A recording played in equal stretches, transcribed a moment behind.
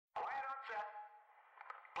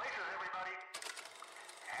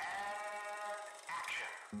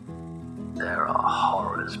There are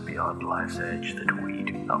horrors beyond life's edge that we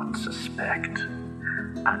do not suspect.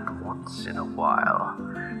 And once in a while,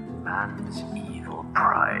 man's evil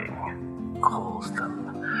prying calls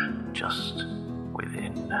them just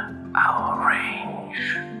within our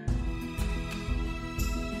range.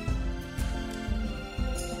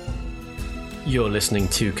 You're listening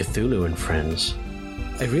to Cthulhu and Friends,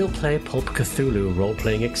 a real-play Pulp Cthulhu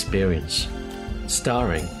role-playing experience,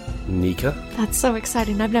 starring Nika. That's so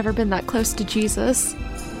exciting. I've never been that close to Jesus.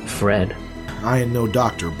 Fred. I ain't no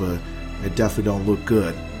doctor, but it definitely don't look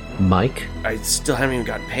good. Mike. I still haven't even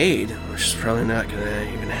gotten paid, which is probably not gonna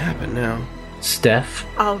even happen now. Steph.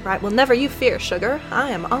 All right, well, never you fear, Sugar.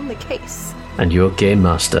 I am on the case. And your game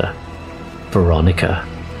master, Veronica.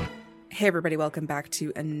 Hey everybody, welcome back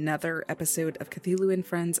to another episode of Cthulhu and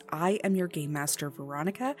Friends. I am your game master,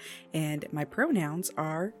 Veronica, and my pronouns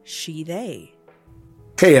are she, they.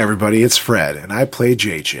 Hey everybody, it's Fred, and I play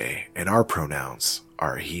JJ, and our pronouns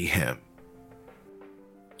are he, him.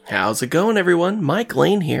 How's it going, everyone? Mike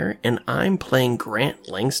Lane here, and I'm playing Grant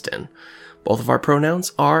Langston. Both of our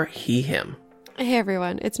pronouns are he, him. Hey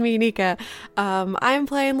everyone, it's me, Nika. I'm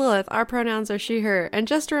playing Lilith. Our pronouns are she, her. And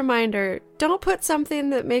just a reminder, don't put something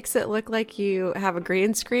that makes it look like you have a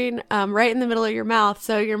green screen right in the middle of your mouth,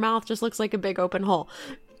 so your mouth just looks like a big open hole.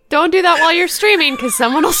 Don't do that while you're streaming, because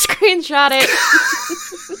someone will screenshot it.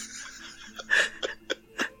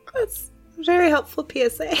 That's very helpful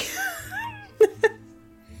PSA.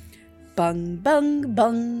 Bung, bung,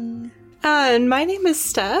 bung. And my name is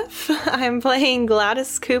Steph. I'm playing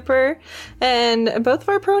Gladys Cooper, and both of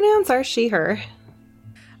our pronouns are she, her.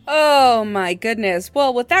 Oh my goodness.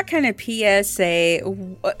 Well, with that kind of PSA,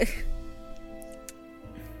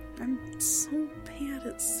 I'm so bad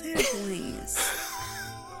at segues.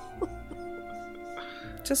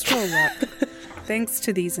 Just roll up. Thanks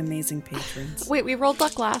to these amazing patrons. Wait, we rolled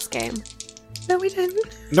luck last game. No, we didn't.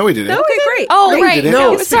 No, we didn't. Okay, great. Oh, No, we right. didn't.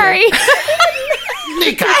 No, Yes, we sorry.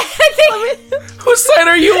 Nika! Whose side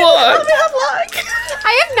are you on?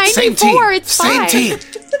 I have 94. Same team. It's Same fine. team.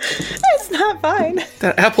 It's not fine.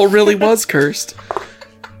 That apple really was cursed.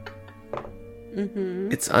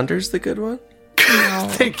 Mm-hmm. It's under's the good one?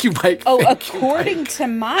 Thank you, Mike. Oh, Thank you, according Mike. to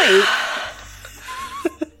Mike,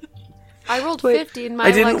 I rolled Wait, 50 in my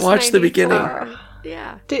I didn't luck's watch the 94. beginning.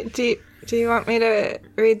 Yeah. Do you want me to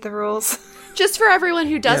read the rules? Just for everyone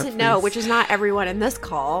who doesn't know, please. which is not everyone in this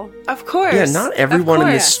call. Of course. Yeah, not everyone in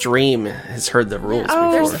this course. stream has heard the rules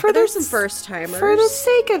Oh, before. There's some first timers. For the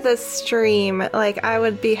sake of the stream, I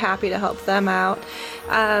would be happy to help them out.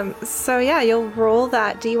 So yeah, you'll roll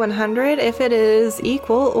that D100. If it is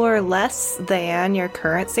equal or less than your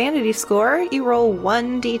current sanity score, you roll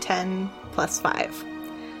 1d10 plus 5.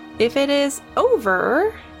 If it is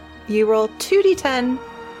over, you roll 2d10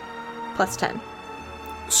 plus 10.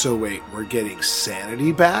 So wait, we're getting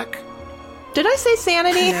sanity back? Did I say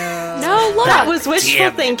sanity? No, look. That was wishful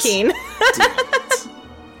Damn it. thinking.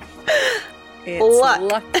 it's Luck.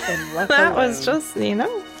 luck and luck That alone. was just, a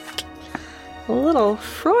little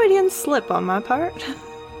Freudian slip on my part.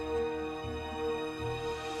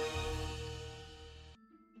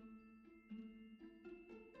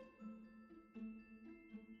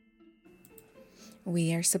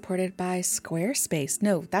 We are supported by Squarespace.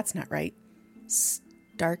 No, that's not right.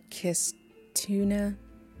 Starkist Tuna?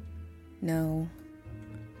 No.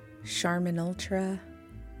 Charmin Ultra?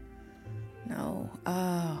 No.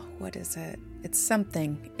 Oh, what is it? It's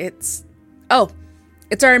something. It's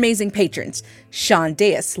our amazing patrons. Sean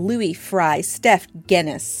Deas, Louis Fry, Steph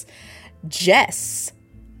Guinness, Jess,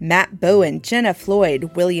 Matt Bowen, Jenna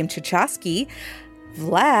Floyd, William Chachowski,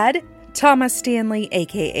 Vlad, Thomas Stanley,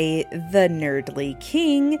 aka the Nerdly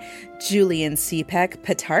King, Julian Cepek,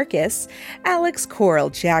 Patarkus, Alex Coral,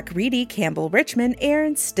 Jack Reedy, Campbell Richmond,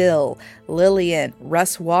 Aaron Still, Lillian,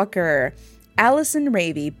 Russ Walker, Allison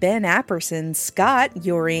Ravy, Ben Apperson, Scott,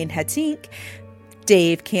 Yoreen Hatink,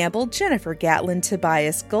 Dave Campbell, Jennifer Gatlin,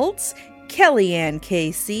 Tobias Goltz, Kellyanne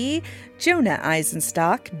KC, Jonah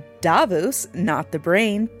Eisenstock, Davos, Not the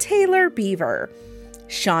Brain, Taylor Beaver,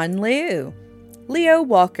 Sean Liu, Leo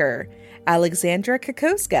Walker, Alexandra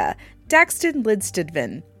Kokoska, Daxton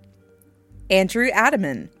Lidstedman, Andrew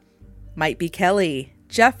Adaman, Might Be Kelly,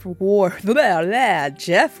 Jeff Ward,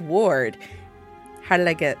 Jeff Ward. How did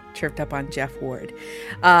I get tripped up on Jeff Ward?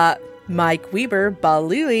 Mike Weber,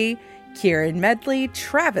 Baluli, Kieran Medley,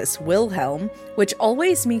 Travis Wilhelm, which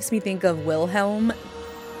always makes me think of Wilhelm.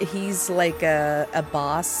 He's like a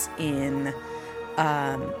boss in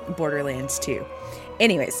Borderlands 2.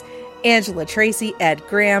 Anyways, Angela Tracy, Ed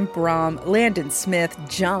Graham, Brom, Landon Smith,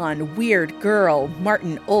 John, Weird Girl,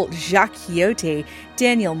 Martin Olt, Jacques Quixote,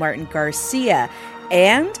 Daniel Martin Garcia,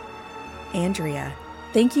 and Andrea.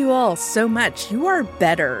 Thank you all so much. You are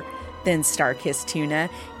better than Starkist Tuna.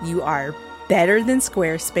 You are better than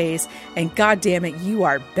Squarespace. And goddammit, you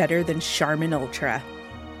are better than Charmin Ultra.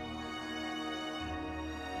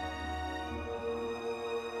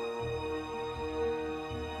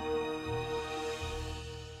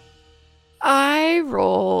 I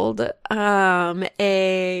rolled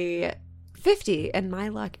a 50 and my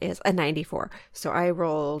luck is a 94. So I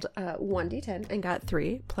rolled 1d10 and got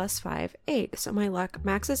 3 plus 5, 8. So my luck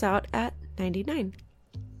maxes out at 99.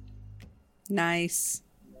 Nice.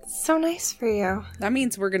 So nice for you. That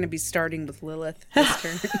means we're going to be starting with Lilith this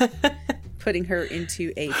turn. Putting her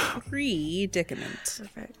into a predicament.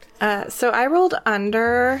 Perfect. So I rolled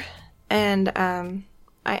under, and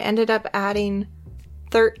I ended up adding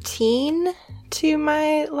 13 to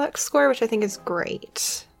my luck score, which I think is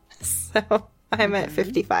great. So I'm at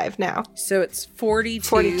 55 now. So it's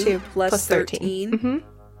 42 plus 13.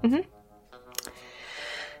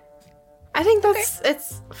 I think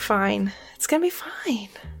it's fine. It's gonna be fine.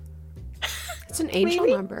 It's an angel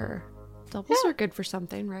Maybe. number. Doubles are good for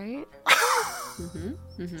something, right?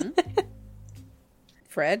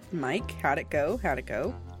 Fred, Mike, how'd it go?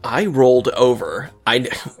 I rolled over.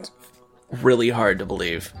 Really hard to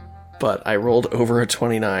believe, but I rolled over a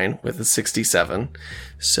 29 with a 67.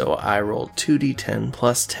 So I rolled 2d10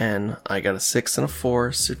 plus 10. I got a 6 and a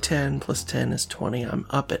 4, so 10 plus 10 is 20. I'm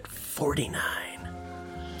up at 49.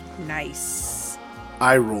 Nice.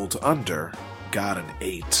 I rolled under, got an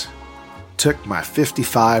 8. Took my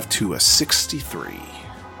 55 to a 63.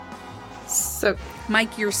 So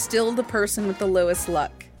Mike, you're still the person with the lowest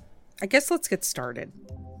luck. I guess let's get started.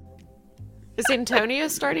 Is Antonio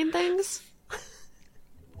starting things?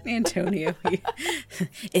 Antonio.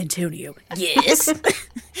 Antonio. Yes?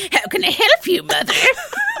 How can I help you, Mother?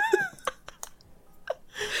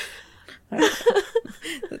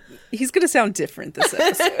 He's going to sound different this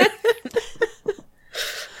episode.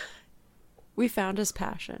 We found his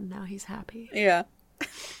passion. Now he's happy. Yeah.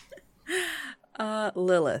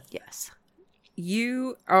 Lilith. Yes.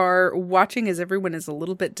 You are watching as everyone is a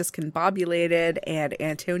little bit discombobulated, and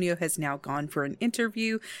Antonio has now gone for an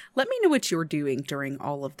interview. Let me know what you're doing during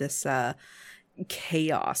all of this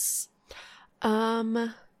chaos.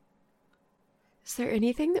 Is there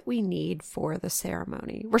anything that we need for the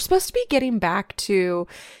ceremony? We're supposed to be getting back to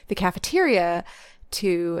the cafeteria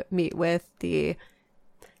to meet with the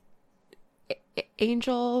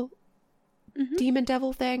angel demon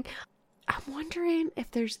devil thing. I'm wondering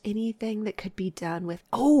if there's anything that could be done with...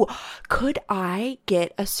 Oh, could I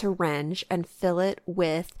get a syringe and fill it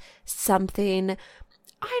with something...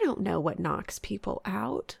 I don't know what knocks people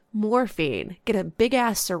out. Morphine. Get a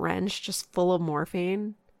big-ass syringe just full of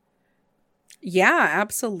morphine. Yeah,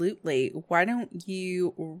 absolutely. Why don't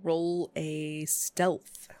you roll a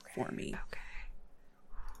stealth for me?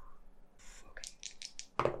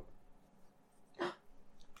 Okay.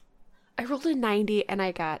 I rolled a 90 and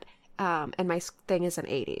I got... and my thing is an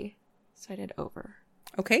 80. So I did over.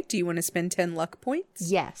 Okay, do you want to spend 10 luck points?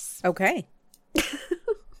 Yes. Okay.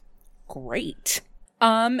 Great.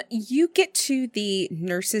 You get to the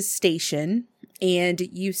nurse's station and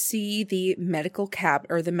you see the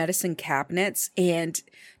the medicine cabinets. And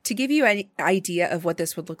to give you an idea of what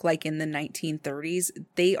this would look like in the 1930s,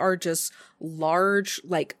 they are just large,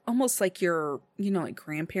 like almost like your, like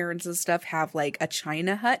grandparents and stuff have like a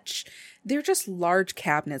china hutch. They're just large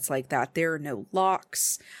cabinets like that. There are no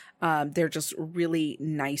locks. They're just really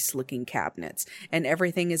nice looking cabinets, and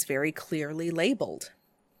everything is very clearly labeled.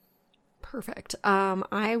 Perfect.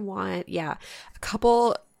 I want, a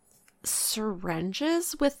couple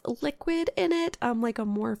syringes with liquid in it, like a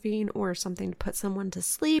morphine or something to put someone to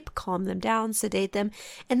sleep, calm them down, sedate them.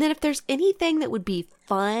 And then if there's anything that would be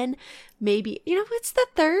fun, maybe, it's the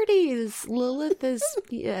 30s. Lilith is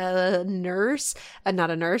a nurse, not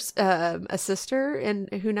a nurse, a sister,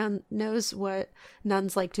 and who knows what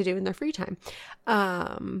nuns like to do in their free time.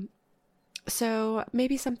 So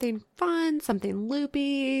maybe something fun, something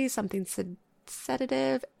loopy, something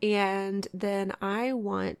sedative, and then I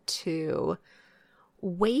want to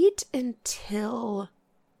wait until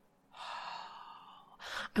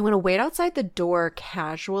outside the door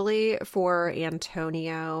casually for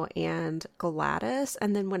Antonio and Gladys,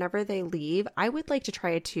 and then whenever they leave, I would like to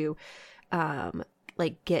try to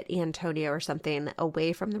get Antonio or something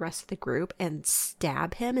away from the rest of the group and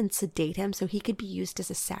stab him and sedate him so he could be used as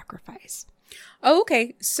a sacrifice. Oh,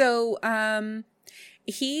 okay. So,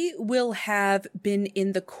 he will have been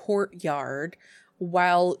in the courtyard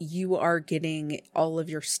while you are getting all of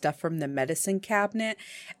your stuff from the medicine cabinet.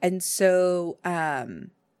 And so,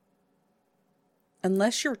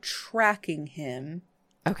 unless you're tracking him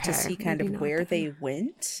to see kind of where they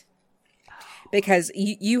went, because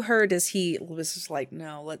you heard as he was just like,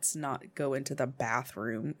 no, let's not go into the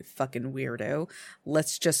bathroom, fucking weirdo.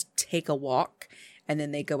 Let's just take a walk. And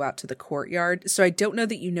then they go out to the courtyard. So I don't know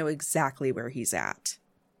that you know exactly where he's at.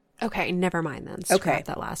 Okay, never mind then. Scrap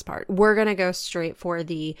that last part. We're gonna go straight for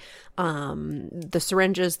the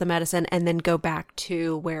syringes, the medicine, and then go back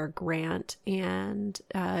to where Grant and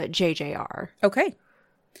JJ are. Okay.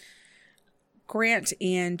 Grant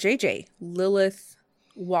and JJ. Lilith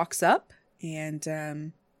walks up,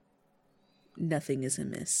 and nothing is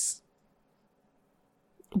amiss.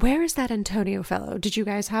 Where is that Antonio fellow? Did you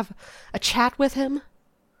guys have a chat with him?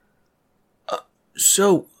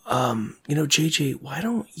 So, JJ, why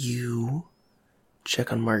don't you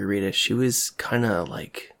check on Margarita? She was kind of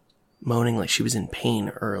like moaning like she was in pain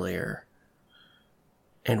earlier.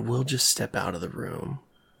 And we'll just step out of the room.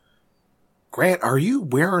 Grant, are you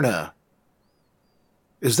wearing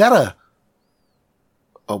is that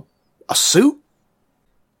a suit?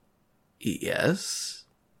 Yes.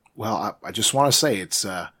 Well, I just want to say it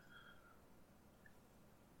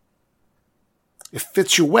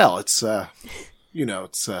fits you well. It's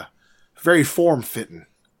it's very form-fitting.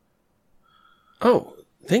 Oh,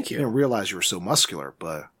 thank you. I didn't realize you were so muscular,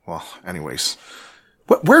 but, well, anyways.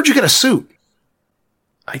 Where'd you get a suit?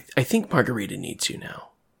 I think Margarita needs you now.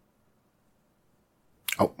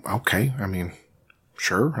 Oh, okay. I mean,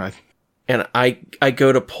 sure. And I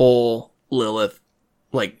go to pull Lilith,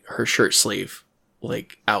 like, her shirt sleeve,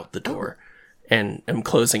 like, out the door. And I'm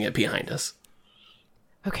closing it behind us.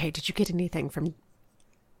 Okay, did you get anything from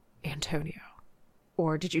Antonio?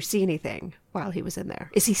 Or did you see anything while he was in there?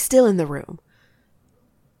 Is he still in the room?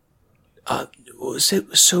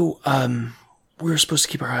 So we were supposed to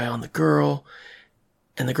keep our eye on the girl,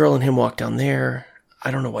 and the girl and him walked down there. I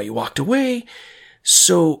don't know why you walked away.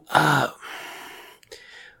 So,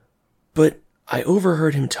 but I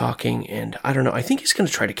overheard him talking, and I don't know. I think he's going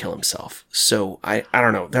to try to kill himself. So I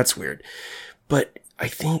don't know. That's weird. But I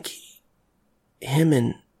think him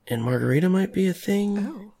and Margarita might be a thing.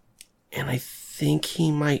 Oh. And I think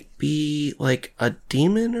he might be like a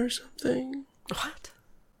demon or something. What?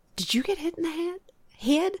 Did you get hit in the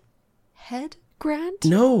head? Head, Grant?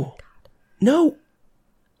 No. No.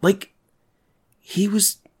 Like, he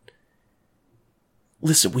was...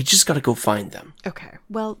 Listen, we just gotta go find them. Okay.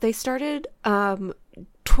 Well, they started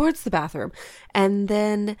towards the bathroom, and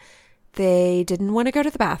then they didn't want to go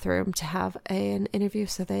to the bathroom to have an interview,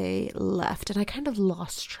 so they left, and I kind of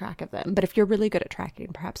lost track of them. But if you're really good at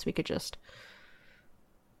tracking, perhaps we could just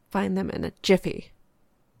find them in a jiffy.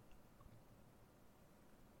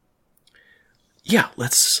 Yeah,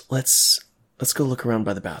 let's go look around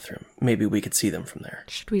by the bathroom. Maybe we could see them from there.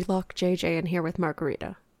 Should we lock JJ in here with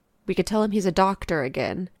Margarita? We could tell him he's a doctor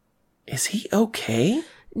again. Is he okay?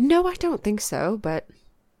 No, I don't think so, but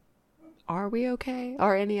are we okay?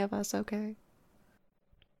 Are any of us okay?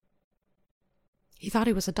 He thought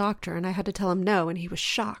he was a doctor, and I had to tell him no, and he was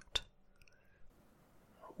shocked.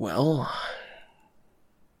 Well,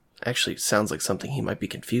 actually, it sounds like something he might be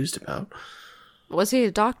confused about. Was he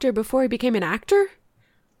a doctor before he became an actor?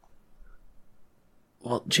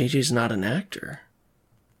 Well, JJ's not an actor.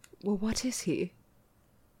 Well, what is he?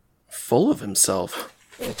 Full of himself.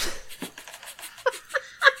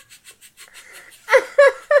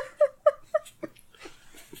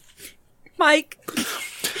 Mike,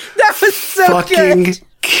 that was so fucking good.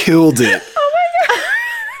 Killed it. Oh my god.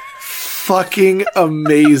 Fucking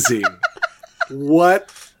amazing. What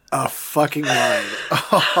a fucking line.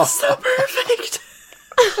 So perfect.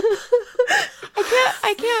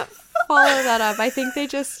 I can't follow that up. I think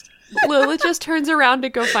Lilith just turns around to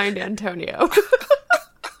go find Antonio.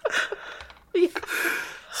 Yeah.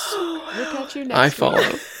 We'll catch you next I week.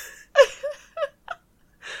 follow.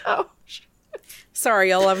 Oh,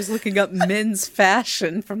 Sorry, y'all. I was looking up men's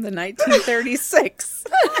fashion from the 1936.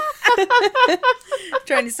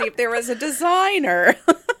 Trying to see if there was a designer.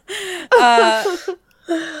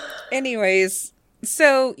 Anyways,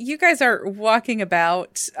 so you guys are walking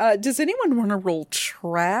about. Does anyone want to roll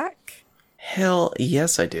track? Hell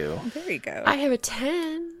yes, I do. There you go. I have a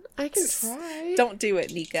 10. I can try. Don't do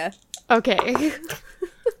it, Nika. Okay.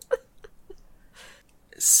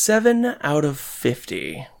 7 out of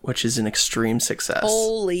 50, which is an extreme success.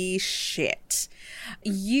 Holy shit.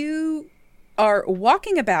 You are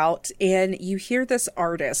walking about and you hear this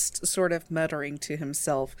artist sort of muttering to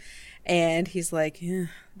himself. And he's like,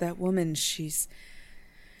 that woman, she's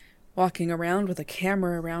walking around with a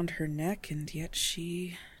camera around her neck, and yet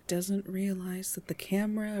she doesn't realize that the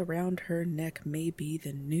camera around her neck may be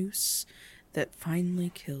the noose that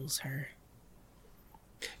finally kills her.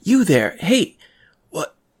 You there. Hey,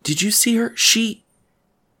 what? Did you see her? She's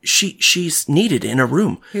needed in a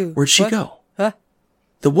room. Who? Where'd she What? go? Huh?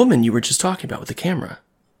 The woman you were just talking about with the camera.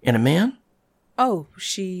 And a man? Oh,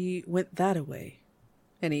 she went that way.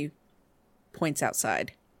 And he points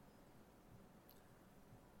outside.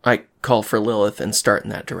 I call for Lilith and start in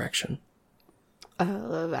that direction.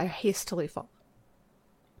 I hastily fall.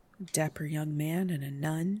 Dapper young man and a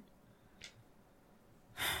nun.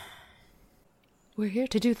 We're here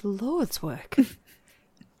to do the Lord's work.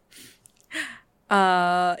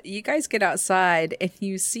 You guys get outside and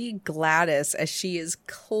you see Gladys as she is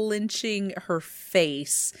clenching her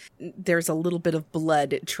face. There's a little bit of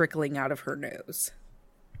blood trickling out of her nose.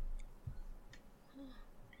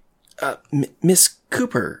 Miss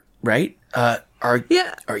Cooper, right? Are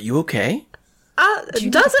you okay?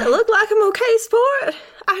 Doesn't look like I'm okay, sport.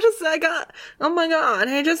 Oh my god,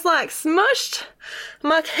 he just like smushed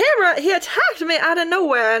my camera. He attacked me out of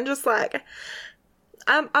nowhere and just like,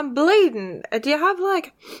 I'm bleeding. Do you have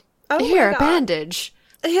like, Here, my a God. bandage.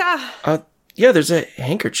 Yeah. Yeah, there's a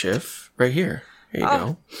handkerchief right here. Here you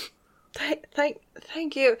go.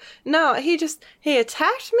 Thank you. No, he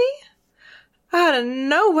attacked me out of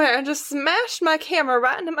nowhere and just smashed my camera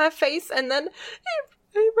right into my face, and then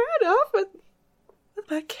he ran off with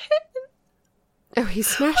my kitten. Oh, he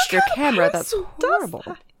smashed your camera. That's horrible.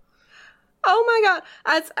 Oh my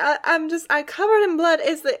god! I'm covered in blood.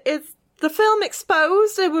 Is the film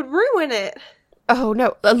exposed? It would ruin it. Oh,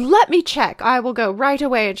 no. Let me check. I will go right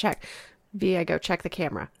away and check. Via, go check the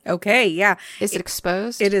camera. Okay, yeah. Is it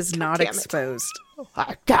exposed? It is not damn it. exposed.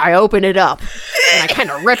 I open it up, and I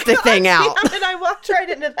kind of rip the thing out. And I walked right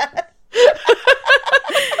into that.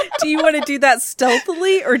 Do you want to do that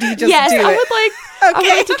stealthily, or do you just Yes, do I it? would like. I would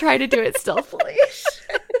like to try to do it stealthily.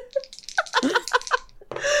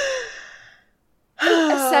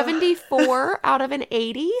 A 74 out of an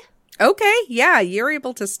 80. Okay, yeah, you're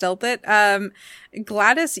able to stealth it.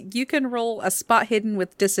 Gladys, you can roll a spot hidden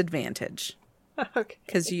with disadvantage. Okay.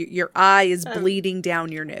 Because your eye is bleeding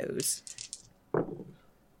down your nose.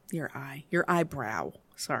 Your eyebrow.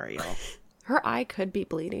 Sorry, y'all. Her eye could be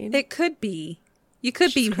bleeding. It could be. You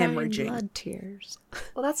could She's be crying hemorrhaging. blood tears.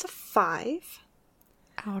 Well, that's a 5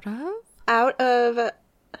 Out of? out of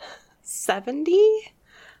 70.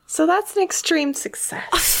 So that's an extreme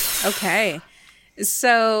success. Okay.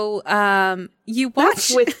 So, you That's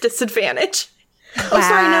watch. with disadvantage. Oh,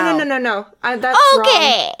 sorry. No. That's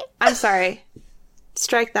wrong. I'm sorry.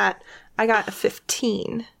 Strike that. I got a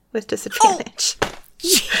 15 with disadvantage.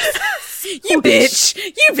 You bitch!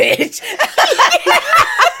 You bitch!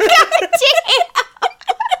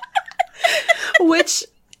 Which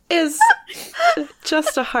is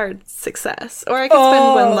just a hard success. Or I could spend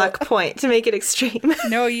one luck point to make it extreme.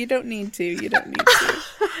 No, you don't need to. You don't need to.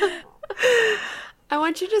 I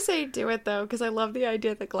want you to say do it, though, because I love the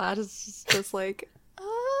idea that Gladys is just like,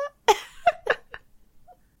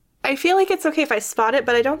 I feel like it's okay if I spot it,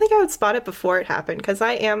 but I don't think I would spot it before it happened, because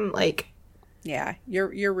I am like, Yeah,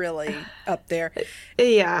 you're really up there.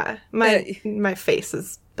 yeah, my face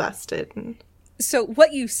is busted. And So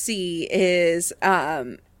what you see is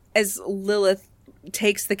as Lilith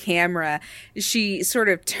takes the camera, she sort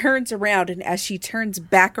of turns around, and as she turns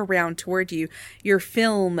back around toward you, your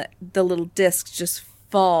film, the little discs just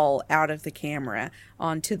fall out of the camera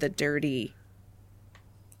onto the dirty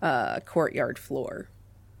courtyard floor.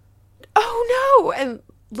 oh no! And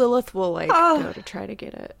Lilith will like Oh. go to try to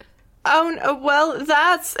get it. oh no, well,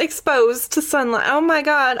 that's exposed to sunlight. Oh my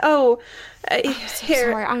god. Oh,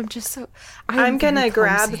 here. Sorry, I'm just so. I'm gonna very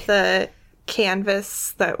grab clumsy. the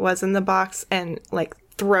canvas that was in the box and like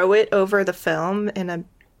throw it over the film in a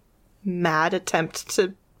mad attempt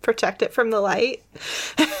to protect it from the light.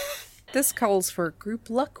 This calls for a group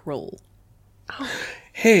luck roll.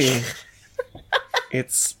 Hey,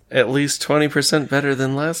 it's at least 20% better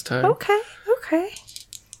than last time. Okay.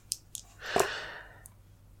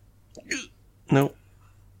 Nope.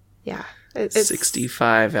 Yeah. It's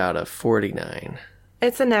 65 out of 49.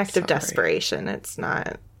 It's an act of Sorry. desperation. It's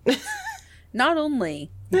not. Not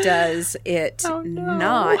only does it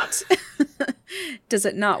not does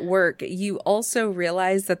it not work, you also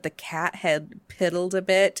realize that the cat had piddled a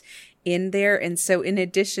bit in there, and so in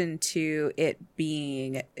addition to it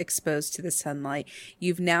being exposed to the sunlight,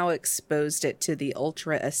 you've now exposed it to the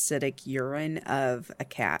ultra acidic urine of a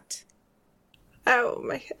cat. Oh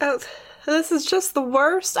my. Oh, this is just the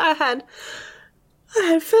worst. I had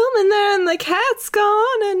film in there, and the cat's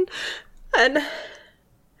gone, and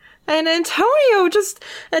And Antonio just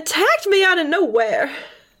attacked me out of nowhere.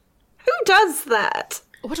 Who does that?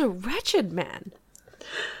 What a wretched man.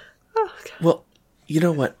 Oh, God. Well, you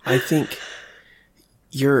know what? I think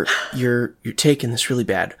you're taking this really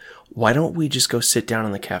bad. Why don't we just go sit down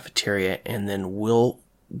in the cafeteria and then we'll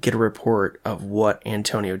get a report of what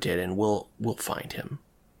Antonio did and we'll find him.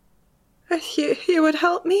 You would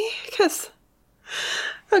help me? Because,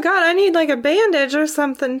 oh God, I need like a bandage or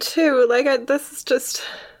something too. Like, this is just...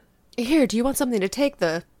 Here, do you want something to take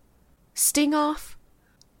the sting off?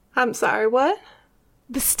 I'm sorry, what?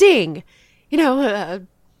 The sting. You know,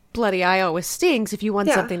 bloody eye always stings. If you want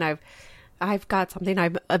something, I've got something.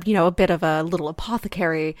 I'm, a bit of a little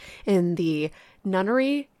apothecary in the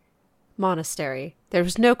nunnery monastery. There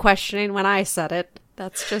was no questioning when I said it.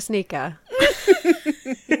 That's just Nika.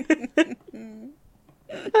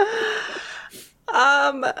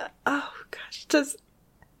 Oh gosh, does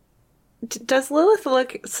Lilith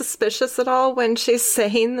look suspicious at all when she's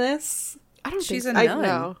saying this? I don't She's think a so.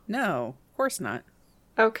 nun. No, of course not.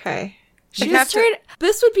 Okay.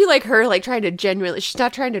 This would be like her, like, trying to genuinely... She's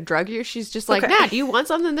not trying to drug you. She's just like, Okay. Nat, do you want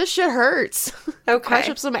something? This shit hurts. Okay. Crush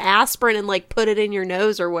up some aspirin and, like, put it in your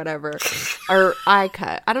nose or whatever. Or eye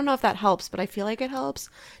cut. I don't know if that helps, but I feel like it helps.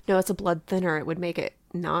 No, it's a blood thinner. It would make it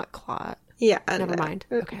not clot. Yeah. Never mind.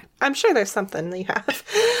 Okay. I'm sure there's something you have.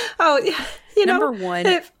 Oh, yeah. Number one,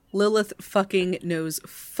 Lilith fucking knows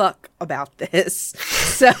fuck about this.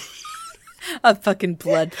 So, a fucking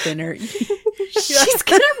blood thinner. She's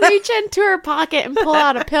gonna reach into her pocket and pull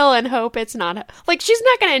out a pill and hope it's not... Like, she's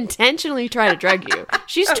not gonna intentionally try to drug you.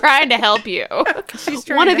 She's trying to help you. She's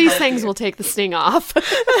trying One of to these help things you. will take the sting off.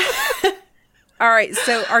 All right,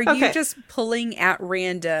 so are you Okay. just pulling at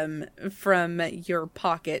random from your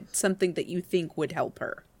pocket something that you think would help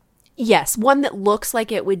her? Yes, one that looks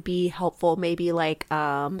like it would be helpful, maybe like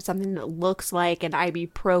something that looks like an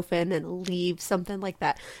ibuprofen and Aleve, something like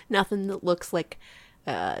that. Nothing that looks like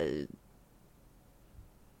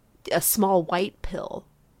a small white pill.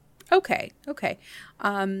 Okay.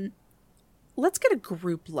 Let's get a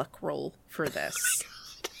group luck roll for this.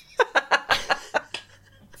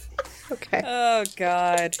 Okay. Oh,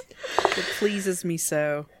 God. It pleases me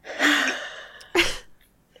so.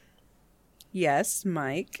 Yes,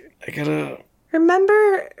 Mike. I gotta...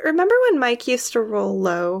 Remember when Mike used to roll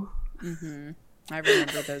low? I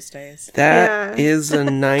remember those days. That Yeah. is a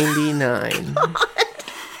 99.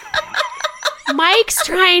 Mike's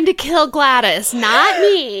trying to kill Gladys, not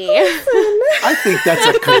me. I think that's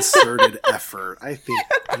a concerted effort. I think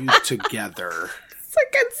you together. It's a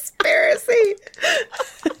conspiracy.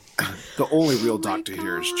 The only real doctor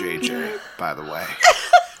here is JJ, by the way.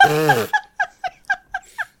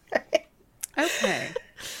 Okay.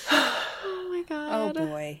 Oh my Oh, god.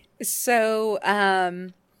 boy. So,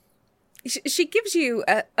 she gives you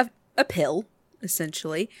a pill,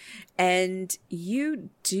 essentially, and you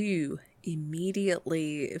do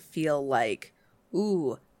immediately feel like,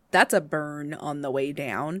 ooh, that's a burn on the way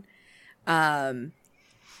down. But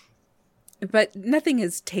nothing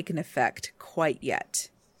has taken effect quite yet.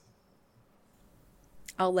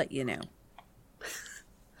 I'll let you know.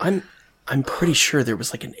 I'm pretty sure there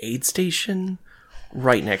was like an aid station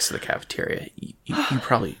right next to the cafeteria. You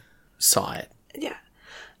probably saw it.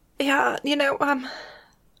 Yeah,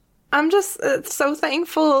 I'm just so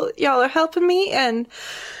thankful y'all are helping me, and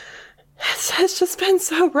it's just been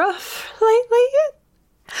so rough lately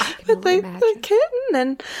with the kitten,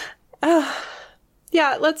 and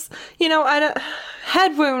yeah, let's, I don't,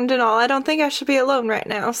 head wound and all. I don't think I should be alone right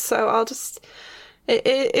now, so I'll just,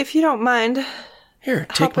 if you don't mind Here,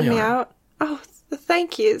 take helping my me arm. out. Oh,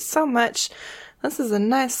 thank you so much. This is a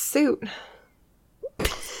nice suit.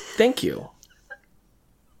 Thank you.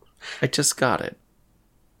 I just got it.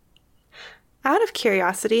 Out of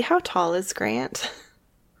curiosity, how tall is Grant?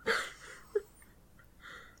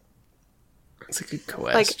 It's a good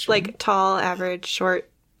question. Like tall, average, short.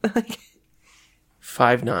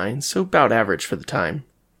 5'9", so about average for the time.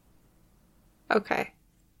 Okay.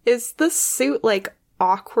 Is this suit like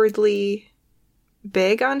awkwardly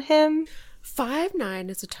big on him? 5'9"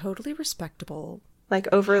 is a totally respectable Like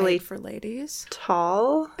overly height for ladies.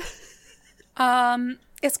 tall?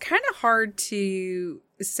 It's kind of hard to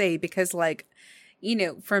say because, like,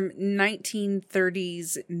 from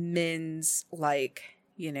 1930s men's, like,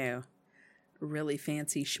 really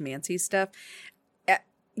fancy schmancy stuff,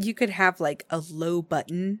 you could have like a low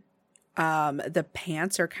button. The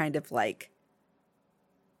pants are kind of like,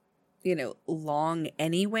 long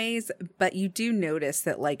anyways, but you do notice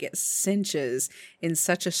that like it cinches in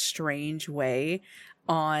such a strange way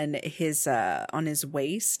on his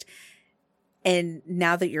waist. And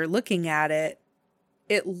now that you're looking at it,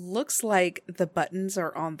 it looks like the buttons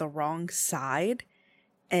are on the wrong side,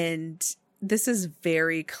 and this is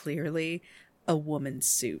very clearly a woman's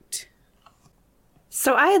suit.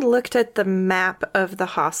 So I had looked at the map of the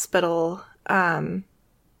hospital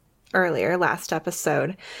earlier, last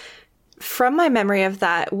episode. From my memory of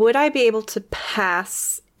that, would I be able to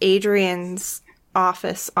pass Adrian's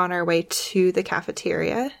office on our way to the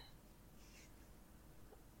cafeteria?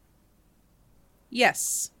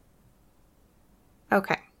 Yes.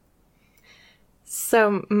 Okay.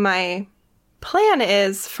 So my plan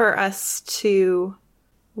is for us to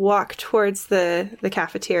walk towards the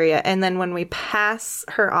cafeteria, and then when we pass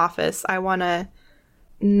her office, I want to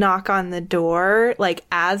knock on the door, like,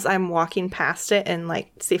 as I'm walking past it, and,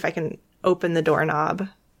 like, see if I can open the doorknob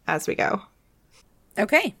as we go.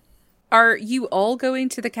 Okay. Are you all going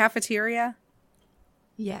to the cafeteria?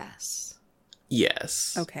 Yes.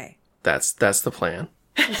 Yes. Okay. That's the plan.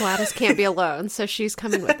 Gladys can't be alone, so she's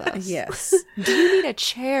coming with us. Yes. Do you need a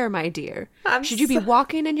chair, my dear? Should you be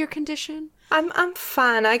walking in your condition? I'm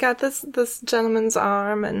fine. I got this gentleman's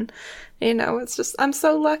arm, and, you know, it's just, I'm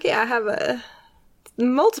so lucky I have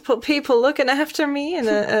multiple people looking after me, and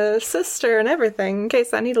a sister and everything, in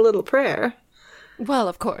case I need a little prayer. Well,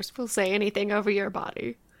 of course, we'll say anything over your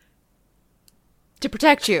body. To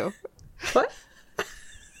protect you. What?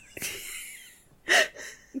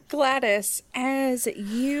 Gladys, as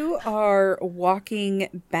you are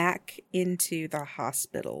walking back into the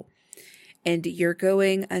hospital and you're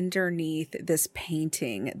going underneath this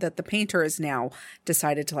painting that the painter has now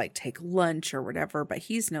decided to like take lunch or whatever, but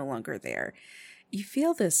he's no longer there. You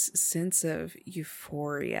feel this sense of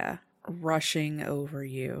euphoria rushing over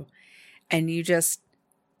you, and you just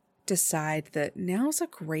decide that now's a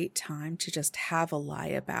great time to just have a lie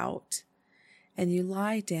about. And you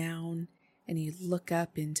lie down and you look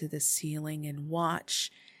up into the ceiling and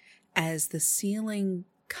watch as the ceiling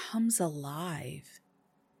comes alive.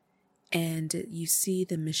 And you see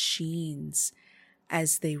the machines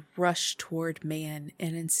as they rush toward man.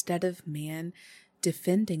 And instead of man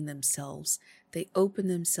defending themselves, they open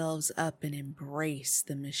themselves up and embrace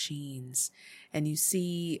the machines. And you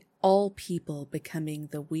see all people becoming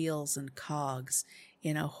the wheels and cogs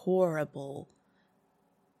in a horrible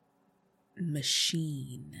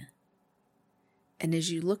machine. And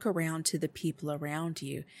as you look around to the people around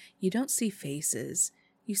you, you don't see faces.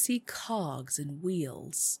 You see cogs and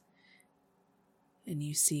wheels. And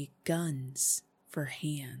you see guns for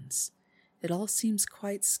hands. It all seems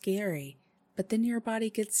quite scary, but then your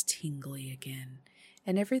body gets tingly again.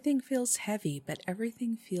 And everything feels heavy, but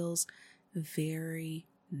everything feels very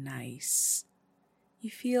nice.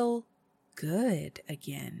 You feel good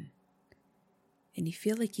again. And you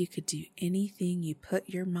feel like you could do anything you put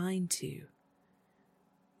your mind to.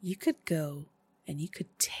 You could go and you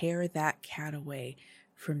could tear that cat away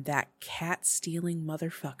from that cat-stealing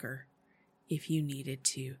motherfucker if you needed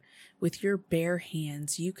to. With your bare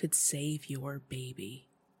hands, you could save your baby.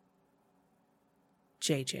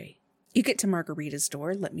 JJ, you get to Margarita's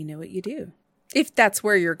door. Let me know what you do. If that's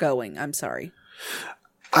where you're going, I'm sorry.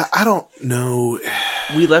 I don't know.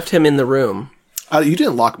 We left him in the room. You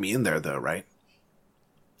didn't lock me in there, though, right?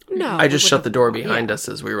 No. I just shut the door behind us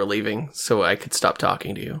as we were leaving so I could stop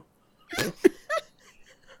talking to you.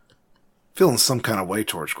 Feeling some kind of way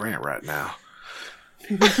towards Grant right now.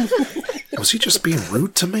 Was he just being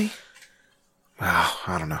rude to me? Wow,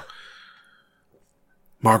 I don't know.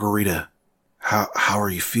 Margarita, how are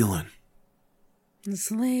you feeling?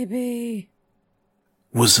 Sleepy.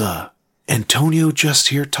 Was Antonio just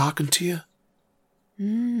here talking to you?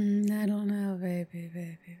 I don't know,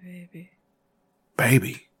 baby.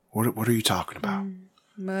 Baby? What are you talking about?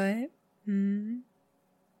 What?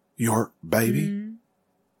 Your baby?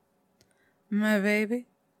 My baby.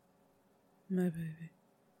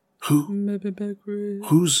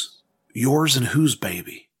 Who's yours and whose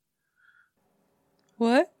baby?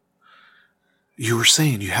 What? You were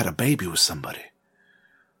saying you had a baby with somebody.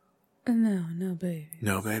 No, baby.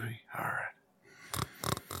 No, baby? All right.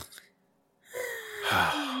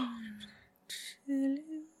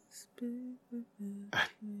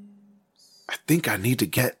 I think I need to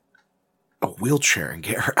get a wheelchair and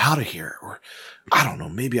get her out of here. Or, I don't know,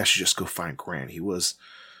 maybe I should just go find Grant. He was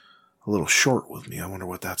a little short with me. I wonder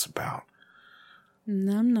what that's about.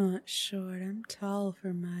 I'm not short. I'm tall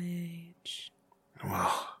for my age.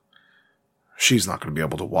 Well, she's not going to be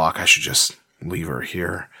able to walk. I should just leave her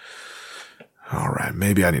here. All right,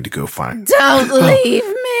 maybe I need to go find... Don't leave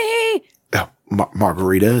me! Oh,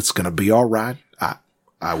 Margarita, it's going to be all right.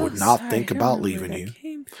 I would not think about leaving you.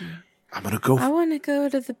 I'm gonna go. I want to go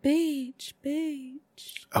to the beach.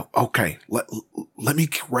 Oh, okay. Let me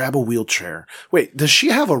grab a wheelchair. Wait, does she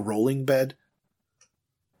have a rolling bed?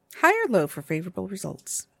 High or low for favorable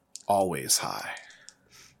results? Always high.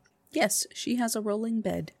 Yes, she has a rolling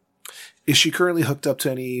bed. Is she currently hooked up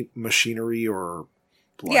to any machinery or?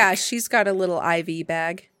 Yeah, she's got a little IV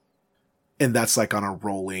bag. And that's like on a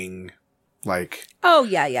rolling, like. Oh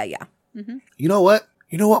yeah. Mm-hmm. You know what,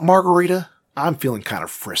 Margarita? I'm feeling kind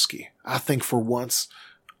of frisky. I think for once,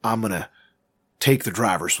 I'm gonna take the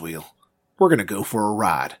driver's wheel. We're gonna go for a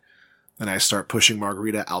ride. And I start pushing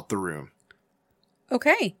Margarita out the room.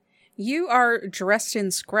 Okay. You are dressed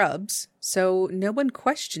in scrubs, so no one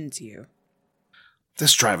questions you.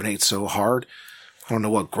 This driving ain't so hard. I don't know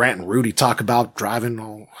what Grant and Rudy talk about driving.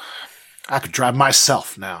 Oh, I could drive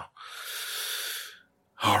myself now.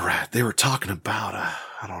 All right. They were talking about,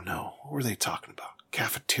 I don't know. What were they talking about?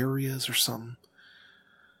 Cafeterias or something?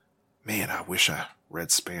 Man, I wish I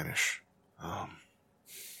read Spanish. I'm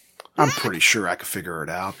pretty sure I could figure it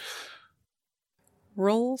out.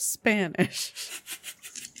 Roll Spanish.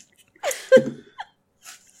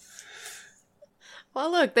 Well,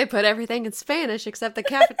 look, they put everything in Spanish except the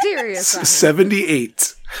cafeteria sign.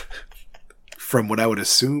 78. From what I would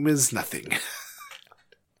assume is nothing.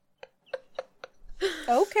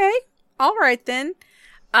 Okay. All right, then.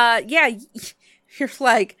 Yeah, you're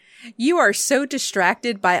like, you are so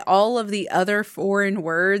distracted by all of the other foreign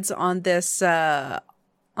words on this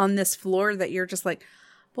floor that you're just like,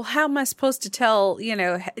 well, how am I supposed to tell,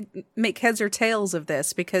 make heads or tails of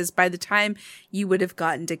this? Because by the time you would have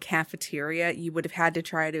gotten to cafeteria, you would have had to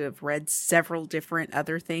try to have read several different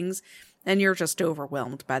other things. And you're just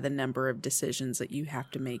overwhelmed by the number of decisions that you have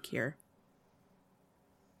to make here.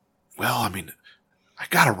 Well, I mean, I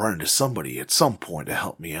gotta run into somebody at some point to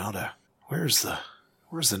help me out. Where's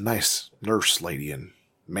the nice nurse lady and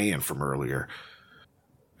man from earlier?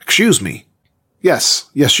 Excuse me. Yes,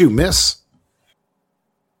 you, miss.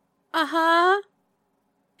 Uh-huh.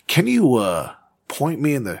 Can you, point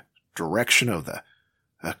me in the direction of the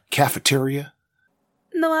cafeteria?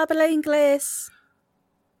 No habla inglés.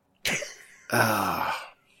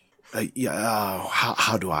 Yeah,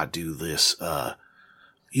 how do I do this?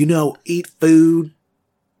 Eat food.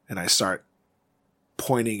 And I start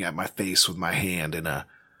pointing at my face with my hand in a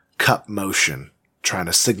cup motion, trying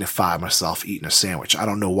to signify myself eating a sandwich. I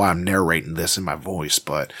don't know why I'm narrating this in my voice,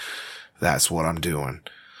 but that's what I'm doing.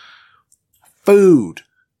 Food.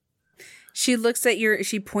 She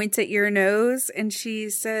points at your nose and she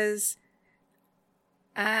says,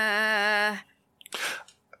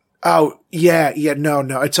 Oh, yeah,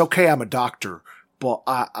 no, it's okay, I'm a doctor, but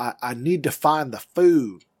I need to find the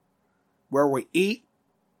food where we eat,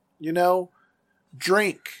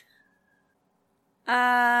 drink.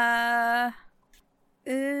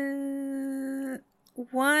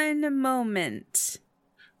 One moment.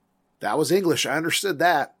 That was English, I understood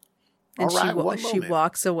that. And all right, she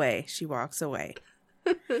walks away. This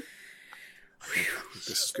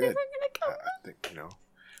is good. I think,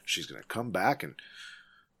 she's going to come back and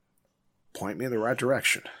point me in the right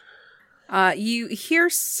direction. You hear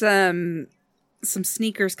some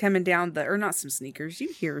sneakers coming down or not some sneakers. You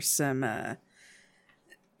hear some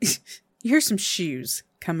shoes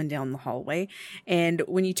coming down the hallway. And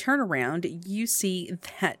when you turn around, you see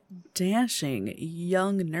that dashing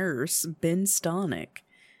young nurse, Ben Stonick,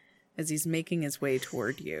 as he's making his way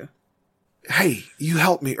toward you. Hey, you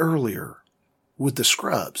helped me earlier with the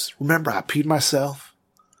scrubs. Remember I peed myself?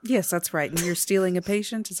 Yes, that's right. And you're stealing a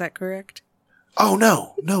patient, is that correct? Oh,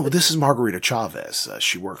 no, this is Margarita Chavez.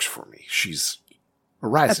 She works for me. She's a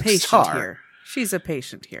rising patient star. Here. She's a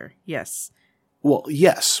patient here, yes. Well,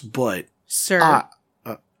 yes, but... Sir,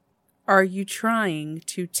 are you trying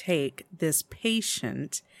to take this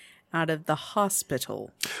patient out of the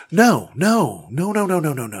hospital? No.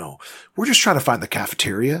 We're just trying to find the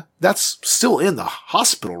cafeteria. That's still in the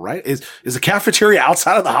hospital, right? Is the cafeteria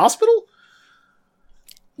outside of the hospital?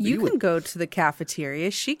 You can go to the cafeteria.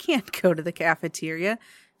 She can't go to the cafeteria.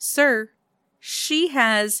 Sir, she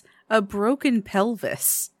has a broken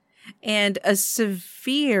pelvis and a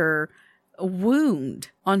severe wound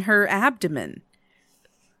on her abdomen.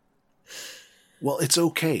 Well, it's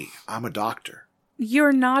okay. I'm a doctor.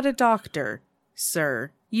 You're not a doctor,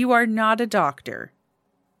 sir. You are not a doctor.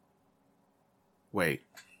 Wait.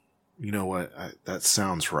 You know what? That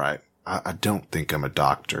sounds right. I don't think I'm a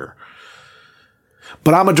doctor.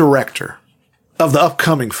 But I'm a director of the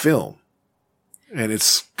upcoming film. And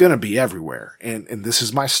it's going to be everywhere. And this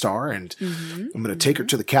is my star. And I'm going to take her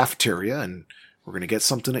to the cafeteria. And we're going to get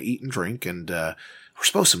something to eat and drink. And we're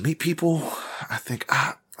supposed to meet people. I think,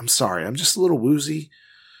 I'm sorry. I'm just a little woozy.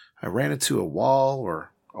 I ran into a wall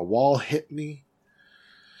or a wall hit me.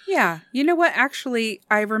 Yeah, you know what? Actually,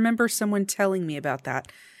 I remember someone telling me about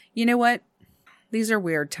that. You know what? These are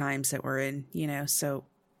weird times that we're in, so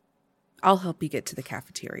I'll help you get to the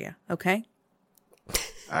cafeteria, okay?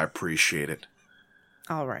 I appreciate it.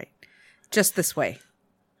 All right. Just this way.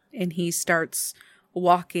 And he starts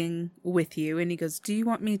walking with you, and he goes, do you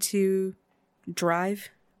want me to drive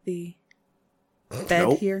the bed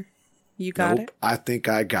Nope. here? You got Nope, it? I think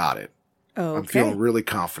I got it. Okay. I'm feeling really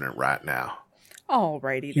confident right now.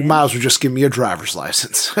 Alrighty You then. might as well just give me a driver's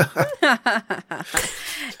license.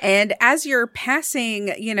 And as you're passing,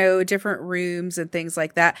 different rooms and things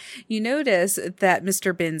like that, you notice that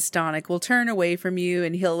Mr. Ben Stonick will turn away from you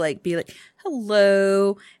and he'll be like,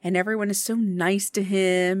 hello. And everyone is so nice to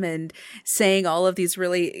him and saying all of these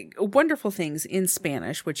really wonderful things in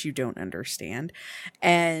Spanish, which you don't understand.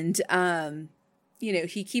 And,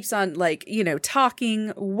 he keeps on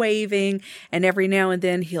talking, waving, and every now and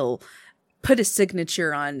then he'll put a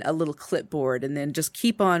signature on a little clipboard and then just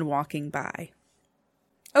keep on walking by.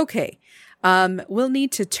 Okay. We'll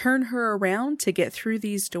need to turn her around to get through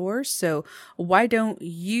these doors. So why don't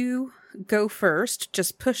you go first?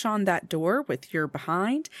 Just push on that door with your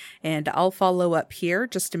behind and I'll follow up here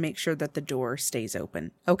just to make sure that the door stays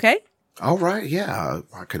open. Okay? All right. Yeah,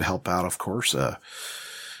 I could help out, of course.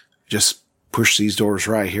 Just push these doors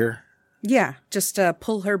right here. Yeah, just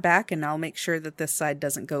pull her back and I'll make sure that this side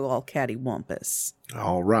doesn't go all cattywampus.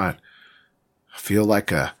 All right. I feel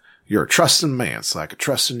like you're a trusting man, so I could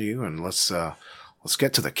trust in you, and let's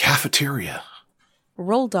get to the cafeteria.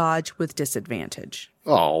 Roll dodge with disadvantage.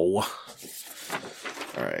 Oh.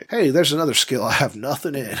 All right. Hey, there's another skill I have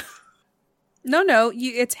nothing in. No,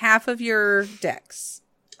 it's half of your dex.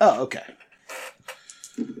 Oh, okay.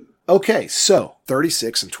 Okay, so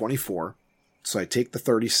 36 and 24. So I take the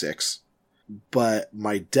 36. But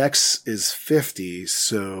my dex is 50,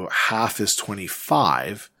 so half is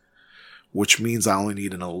 25, which means I only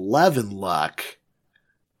need an 11 luck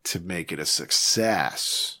to make it a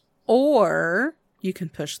success. Or you can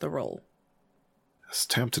push the roll. As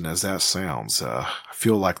tempting as that sounds, I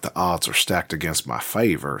feel like the odds are stacked against my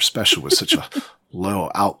favor, especially with such a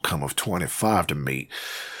low outcome of 25 to meet.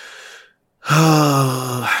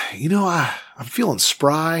 I'm feeling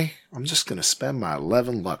spry. I'm just going to spend my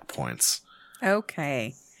 11 luck points.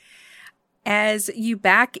 Okay. As you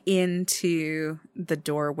back into the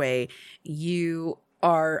doorway, you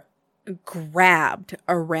are grabbed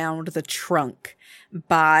around the trunk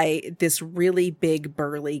by this really big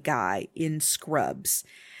burly guy in scrubs.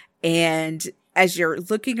 And as you're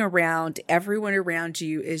looking around, everyone around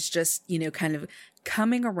you is just, kind of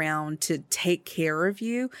coming around to take care of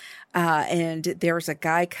you. And there's a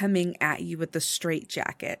guy coming at you with the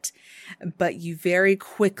straitjacket, but you very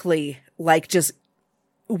quickly just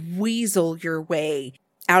weasel your way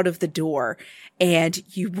out of the door,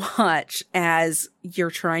 and you watch as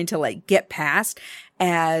you're trying to get past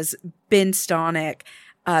as Ben Stonick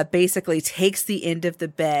basically takes the end of the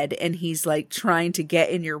bed and he's trying to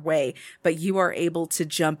get in your way, but you are able to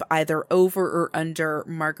jump either over or under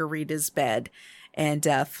Margarita's bed and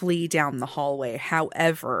flee down the hallway.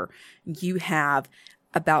 However, you have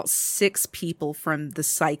about 6 people from the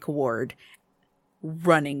psych ward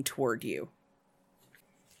running toward you.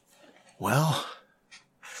 Well,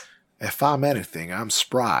 if I'm anything, I'm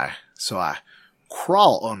spry. So I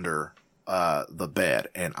crawl under the bed,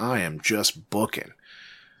 and I am just booking.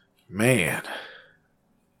 Man,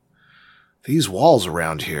 these walls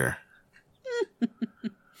around here.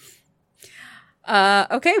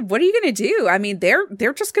 Okay, what are you going to do? I mean,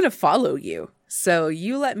 they're just going to follow you. So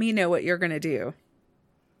you let me know what you're going to do.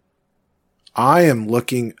 I am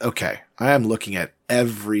looking at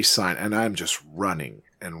every sign, and I'm just running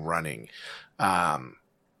and running.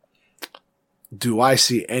 Do I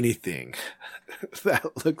see anything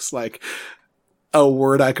that looks like a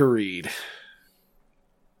word I could read?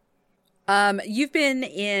 You've been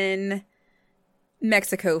in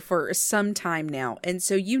Mexico for some time now, and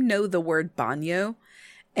so you know the word baño,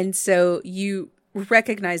 and so you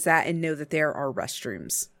recognize that and know that there are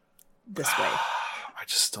restrooms this way. I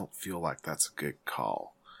just don't feel like that's a good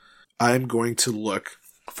call. I'm going to look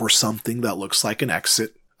for something that looks like an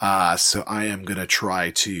exit. So I am going to try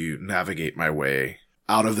to navigate my way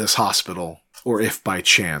out of this hospital, or if by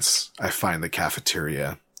chance I find the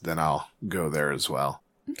cafeteria, then I'll go there as well.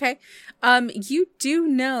 Okay. You do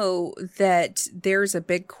know that there's a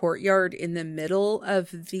big courtyard in the middle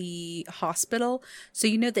of the hospital. So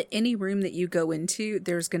you know that any room that you go into,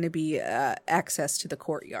 there's going to be access to the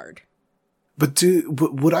courtyard. But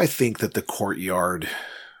would I think that the courtyard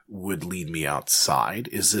would lead me outside?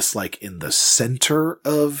 Is this like in the center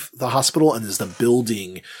of the hospital, and is the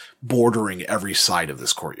building bordering every side of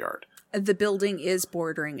this courtyard? The building is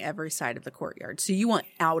bordering every side of the courtyard, so you want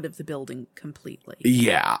out of the building completely.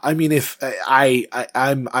 Yeah, I mean, if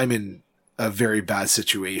I'm in a very bad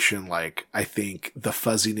situation, like I think the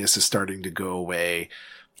fuzziness is starting to go away.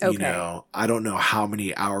 Okay. You know, I don't know how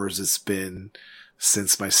many hours it's been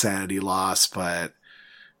since my sanity loss, but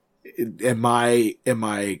am I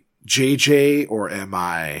JJ or am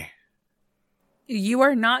I? You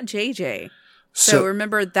are not JJ. So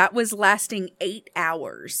remember, that was lasting 8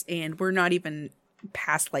 hours, and we're not even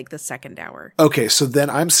past like the second hour. Okay, so then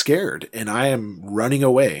I'm scared and I am running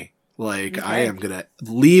away. Like, I am going to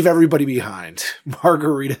leave everybody behind.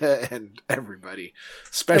 Margarita and everybody,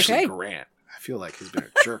 especially Grant. I feel like he's been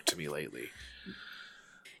a jerk to me lately.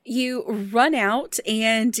 You run out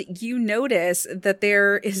and you notice that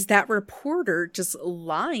there is that reporter just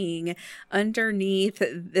lying underneath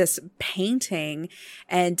this painting,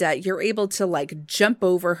 and you're able to like jump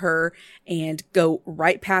over her and go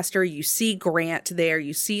right past her. You see Grant there,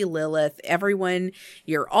 you see Lilith, everyone,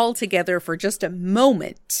 you're all together for just a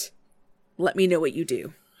moment. Let me know what you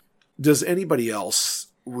do. Does anybody else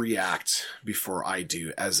react before I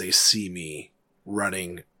do as they see me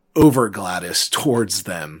running over Gladys towards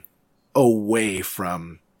them, away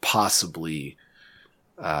from possibly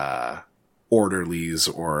orderlies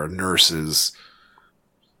or nurses?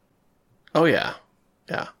 Oh, yeah.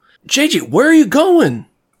 Yeah. JJ, where are you going?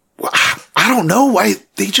 Well, I don't know.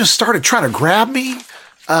 They just started trying to grab me.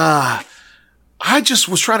 I just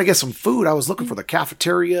was trying to get some food. I was looking for the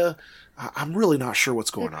cafeteria. I'm really not sure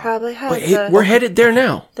what's going on. Probably have We're headed there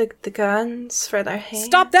now. the guns for their hands.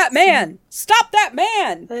 Stop that man! Stop that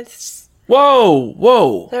man!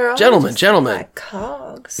 Whoa. They're all Gentlemen, just gentlemen. like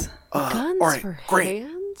cogs. Guns all right, for great.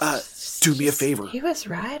 hands? Do me a favor. He was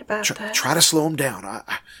right about that. Try to slow them down.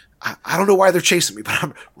 I don't know why they're chasing me, but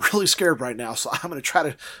I'm really scared right now. So I'm going to try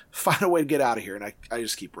to find a way to get out of here. And I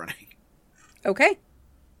just keep running. Okay.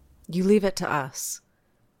 You leave it to us.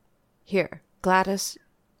 Here, Gladys,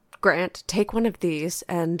 Grant, take one of these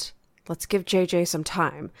and let's give JJ some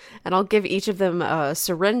time. And I'll give each of them a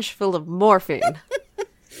syringe full of morphine.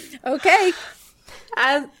 Okay.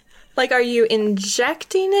 Are you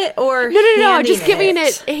injecting it or No, just handing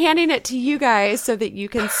handing it to you guys so that you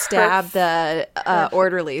can stab the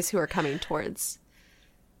orderlies who are coming towards.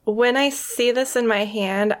 When I see this in my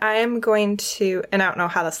hand, I am going to, and I don't know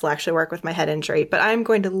how this will actually work with my head injury, but I'm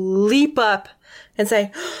going to leap up and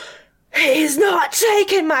say, "He's not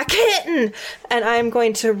taking my kitten!" And I'm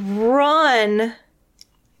going to run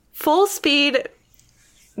full speed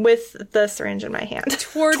with the syringe in my hand.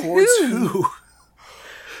 Towards Who?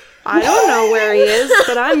 I don't know where he is,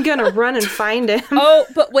 but I'm going to run and find him. Oh,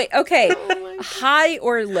 but wait, okay. High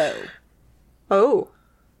or low? Oh.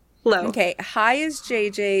 Low. Okay, high is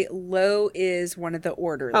JJ, low is one of the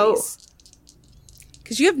orderlies. Oh.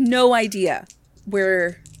 Because you have no idea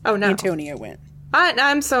where Oh, no. Antonio went.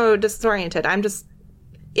 I'm so disoriented. I'm just,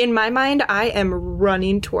 in my mind, I am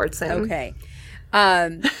running towards him. Okay.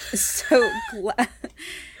 So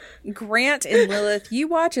Grant and Lilith, you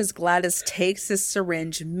watch as Gladys takes this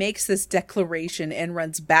syringe, makes this declaration, and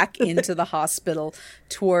runs back into the hospital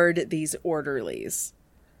toward these orderlies.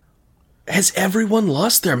 Has everyone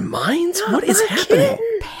lost their minds? What is happening?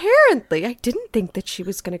 Apparently, I didn't think that she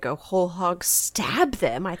was going to go whole hog stab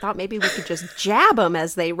them. I thought maybe we could just jab them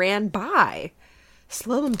as they ran by.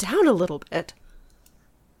 Slow them down a little bit.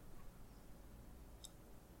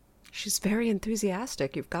 She's very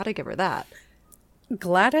enthusiastic. You've got to give her that.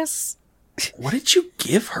 Gladys? What did you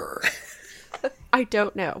give her? I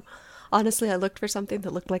don't know. Honestly, I looked for something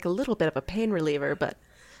that looked like a little bit of a pain reliever, but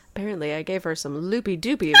apparently I gave her some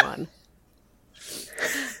loopy-doopy one.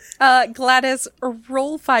 Gladys,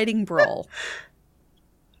 roll fighting brawl.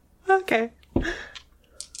 Okay.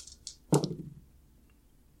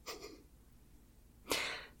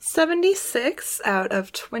 $76 out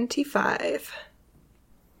of 25.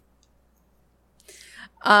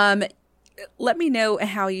 Let me know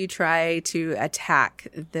how you try to attack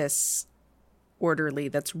this orderly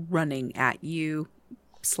that's running at you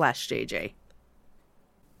 / JJ.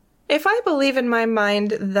 If I believe in my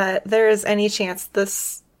mind that there is any chance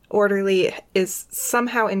this orderly is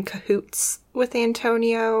somehow in cahoots with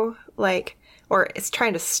Antonio, or is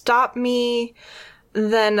trying to stop me,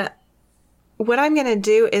 then what I'm going to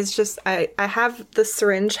do is just, I have the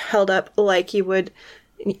syringe held up like you would,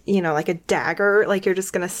 like a dagger, like you're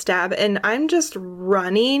just going to stab, and I'm just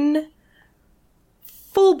running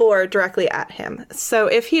full bore directly at him. So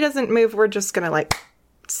if he doesn't move, we're just going to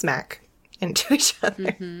smack into each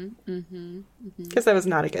other. Because that was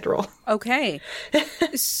not a good roll. Okay.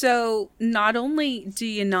 So not only do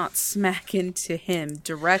you not smack into him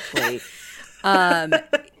directly,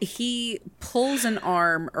 he pulls an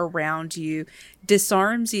arm around you,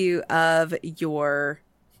 disarms you of your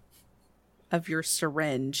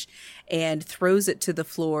syringe, and throws it to the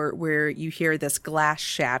floor where you hear this glass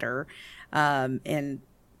shatter, and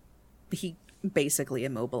he basically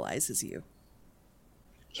immobilizes you.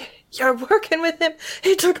 You're working with him.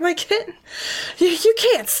 He took my kitten. You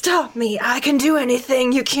can't stop me. I can do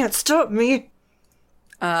anything. You can't stop me.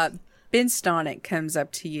 Ben Stonick comes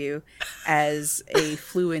up to you as a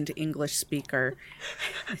fluent English speaker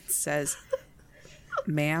and says,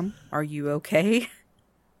 "Ma'am, are you okay?"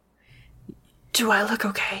 Do I look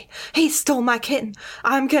okay? He stole my kitten.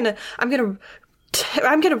 I'm gonna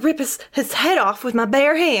rip his head off with my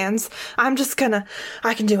bare hands. I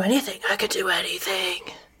can do anything. I could do anything.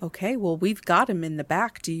 Okay, well, we've got him in the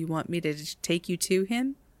back. Do you want me to take you to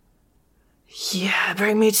him? Yeah,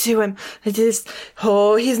 bring me to him. He's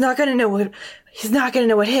not gonna know what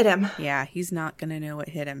hit him. Yeah, he's not gonna know what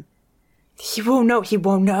hit him. He won't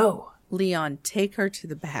know. Leon, take her to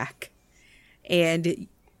the back. And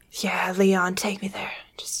yeah, Leon, take me there.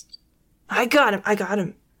 I got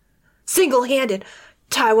him. Single-handed.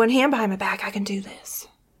 Tie one hand behind my back. I can do this.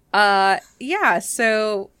 Yeah,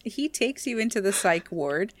 so he takes you into the psych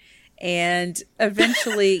ward, and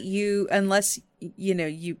eventually unless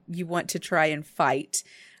you want to try and fight,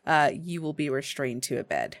 you will be restrained to a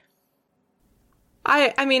bed.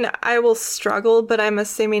 I mean, I will struggle, but I'm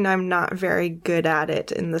assuming I'm not very good at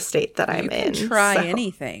it in the state that I'm in. You can try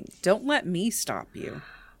anything. Don't let me stop you.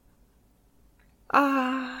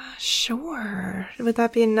 Sure. Would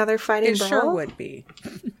that be another fighting brawl? It sure would be.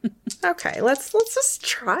 Okay, let's just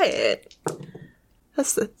try it.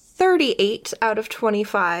 That's the 38 out of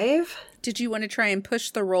 25. Did you want to try and push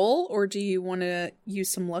the roll, or do you want to use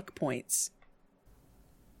some luck points?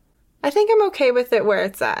 I think I'm okay with it where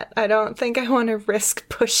it's at. I don't think I want to risk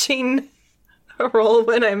pushing a roll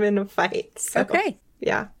when I'm in a fight. So, okay.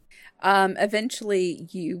 Yeah. Eventually,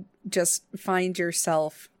 you just find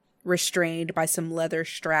yourself restrained by some leather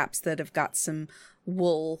straps that have got some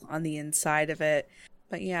wool on the inside of it.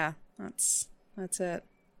 But yeah, that's it.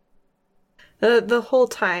 The whole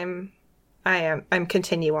time I'm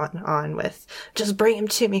continuing on with just bring him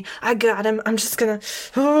to me. I got him. I'm just gonna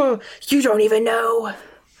you don't even know.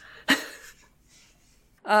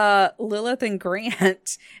 Lilith and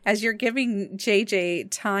Grant, as you're giving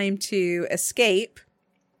JJ time to escape,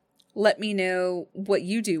 let me know what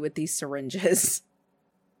you do with these syringes.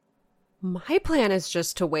 My plan is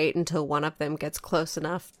just to wait until one of them gets close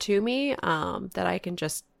enough to me that I can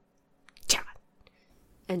just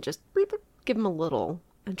and just give him a little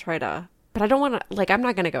and try to. But I don't want to. I'm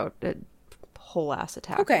not going to go whole ass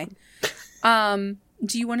attack. Okay.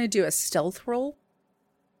 Do you want to do a stealth roll?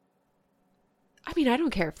 I mean, I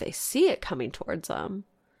don't care if they see it coming towards them,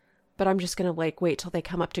 but I'm just going to wait till they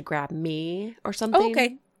come up to grab me or something. Oh,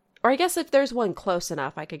 okay. Or I guess if there's one close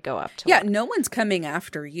enough, I could go up to. Yeah, one. no one's coming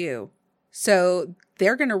after you. So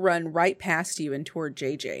they're going to run right past you and toward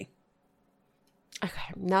JJ.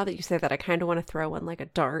 Okay, now that you say that, I kind of want to throw one like a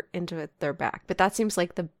dart into their back, but that seems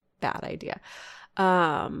like the bad idea.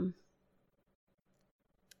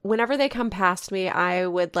 Whenever they come past me, I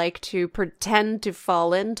would like to pretend to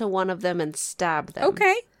fall into one of them and stab them.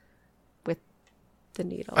 Okay. With the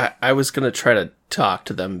needle. I was going to try to talk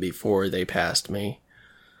to them before they passed me.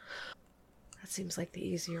 That seems like the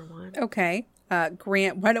easier one. Okay.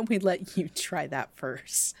 Grant, why don't we let you try that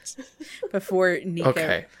first before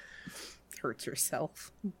Nika hurts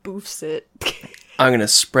herself. Boofs it. I'm going to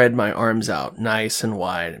spread my arms out nice and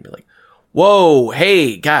wide and be like, whoa,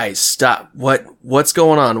 hey, guys, stop. What's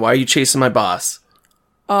going on? Why are you chasing my boss?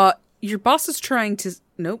 Your boss is trying to...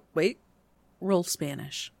 Nope, wait. Roll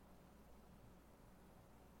Spanish.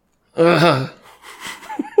 I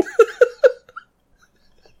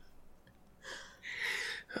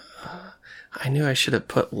knew I should have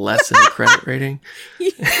put less in the credit rating.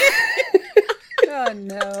 Oh,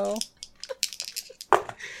 no.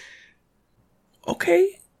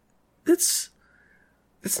 Okay. It's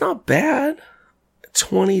not bad.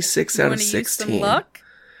 26 out of 16. Use some luck?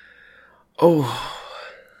 Oh.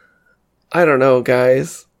 I don't know,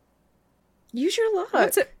 guys. Use your luck.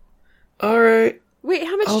 What's it? All right. Wait,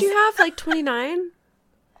 how much do you have? Like 29?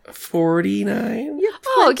 49?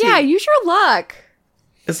 Oh, yeah, use your luck.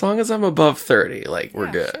 As long as I'm above 30, we're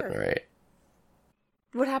Yeah, good, sure. right?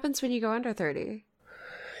 What happens when you go under 30?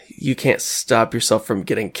 You can't stop yourself from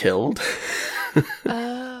getting killed.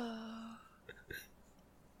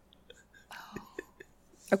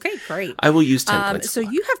 Okay, great. I will use 10 points. So of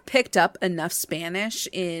luck. you have picked up enough Spanish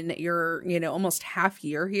in your, almost half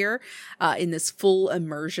year here, in this full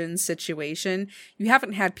immersion situation. You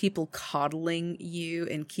haven't had people coddling you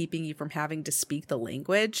and keeping you from having to speak the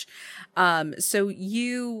language. So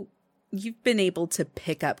you've been able to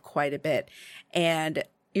pick up quite a bit, and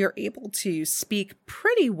you're able to speak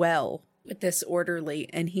pretty well with this orderly.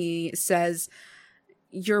 And he says,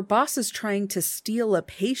 your boss is trying to steal a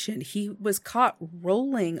patient. He was caught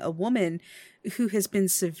rolling a woman who has been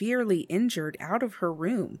severely injured out of her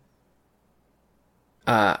room.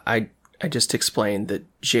 I just explained that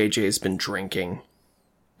JJ's been drinking,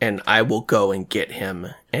 and I will go and get him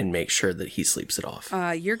and make sure that he sleeps it off.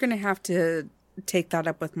 You're going to have to take that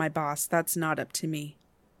up with my boss. That's not up to me.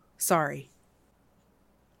 Sorry.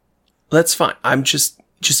 That's fine. I'm just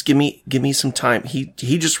give me some time. He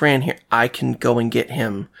just ran here. I can go and get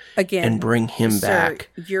him Again, and bring him sir, back.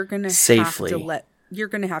 You're going to safely. You're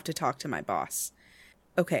going to have to talk to my boss.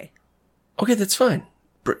 Okay. Okay, that's fine.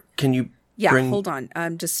 Can you bring... hold on.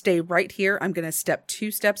 Just stay right here. I'm going to step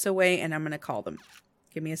 2 steps away and I'm going to call them.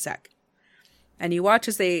 Give me a sec. And you watch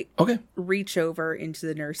as they reach over into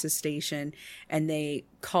the nurse's station and they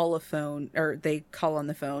call on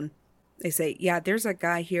the phone. They say, yeah, there's a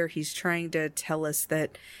guy here. He's trying to tell us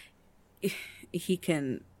that he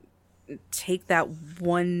can take that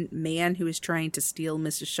one man who is trying to steal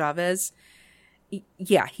Mrs. Chavez.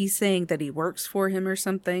 Yeah, he's saying that he works for him or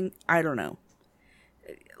something. I don't know.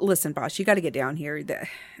 Listen, boss, you got to get down here.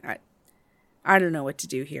 I don't know what to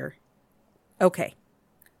do here. Okay.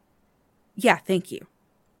 Yeah, thank you.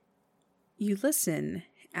 You listen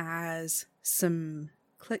as some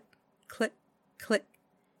click, click, click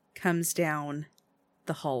comes down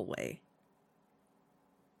the hallway.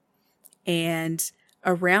 And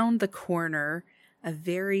around the corner, a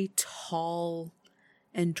very tall,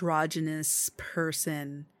 androgynous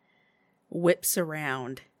person whips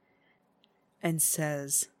around and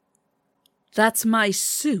says, "That's my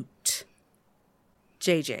suit,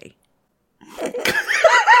 JJ."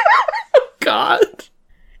 God.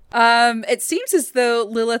 It seems as though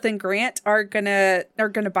Lilith and Grant are gonna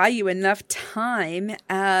buy you enough time,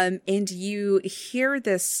 and you hear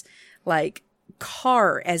this like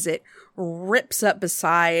car as it rips up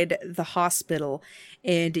beside the hospital,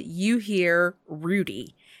 and you hear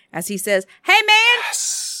Rudy as he says, "Hey man,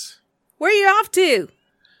 Yes. where are you off to?"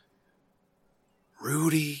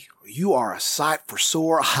 Rudy, you are a sight for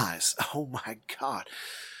sore eyes. Oh my God.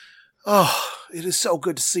 Oh, it is so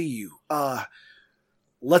good to see you.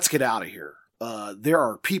 Let's get out of here. There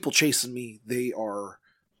are people chasing me. They are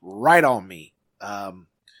right on me.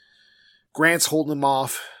 Grant's holding them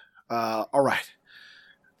off. All right.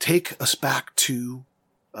 Take us back to,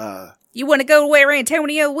 You want to go where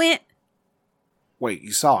Antonio went? wait,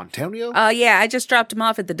 you saw Antonio? Yeah, I just dropped him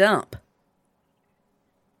off at the dump.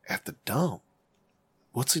 At the dump?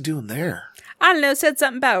 What's he doing there? I don't know, said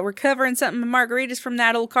something about recovering something of margaritas from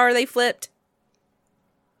that old car they flipped.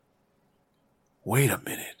 Wait a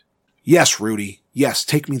minute. Yes, Rudy. Yes,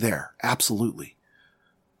 take me there. Absolutely.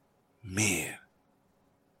 Man.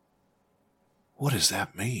 What does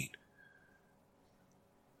that mean?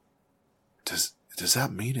 Does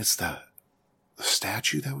that mean it's the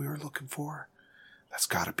statue that we were looking for? That's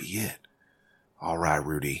gotta be it. All right,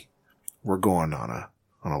 Rudy. We're going on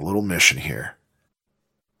a little mission here.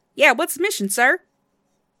 Yeah, what's the mission, sir?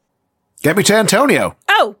 Get me to Antonio.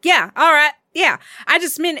 Oh, yeah, all right. Yeah, I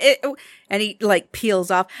just meant it. And he like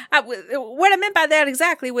peels off. What I meant by that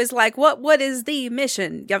exactly was like, what is the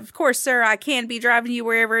mission? Of course, sir, I can be driving you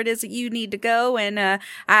wherever it is that you need to go. And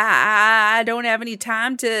I don't have any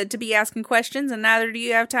time to be asking questions, and neither do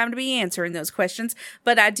you have time to be answering those questions.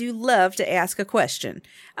 But I do love to ask a question.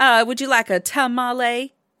 Would you like a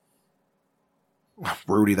tamale?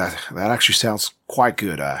 Rudy, that actually sounds quite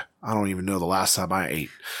good. I don't even know the last time I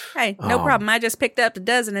ate. Hey, no problem. I just picked up a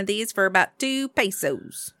dozen of these for about 2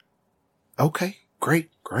 pesos. Okay,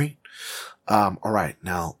 great. All right,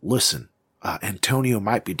 now listen. Antonio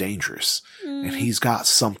might be dangerous, and he's got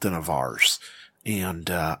something of ours, and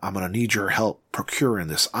I'm gonna need your help procuring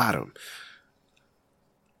this item.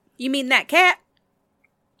 You mean that cat?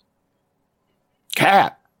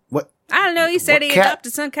 Cat? What? I don't know. He said What he cat?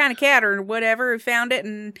 adopted some kind of cat or whatever. He found it,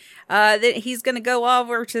 and that he's going to go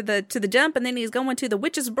over to the dump, and then he's going to the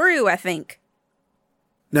Witch's Brew, I think.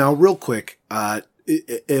 Now, real quick,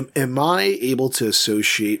 am I able to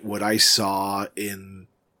associate what I saw in,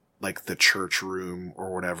 like, the church room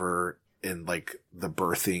or whatever, in, like, the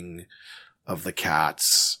birthing of the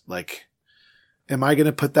cats? Like, Am I going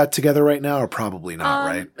to put that together right now or probably not,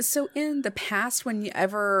 right? So in the past,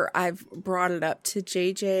 whenever I've brought it up to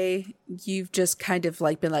JJ, you've just kind of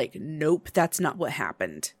like been like, nope, that's not what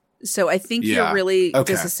happened. So I think you're really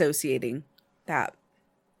disassociating that.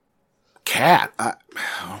 Cat. I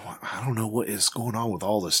don't know what is going on with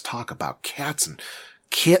all this talk about cats and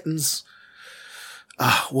kittens.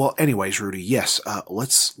 Well, anyways, Rudy, yes,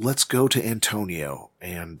 let's go to Antonio,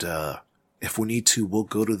 and if we need to, we'll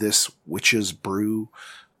go to this witch's brew,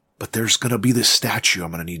 but there's going to be this statue I'm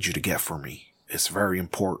going to need you to get for me. It's very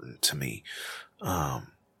important to me.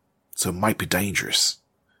 So it might be dangerous.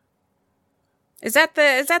 Is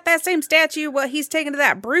that same statue what he's taking to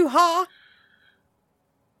that brouhaha?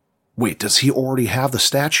 Wait, does he already have the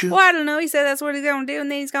statue? Well, I don't know. He said that's what he's going to do, and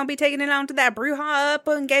then he's going to be taking it on to that brouhaha up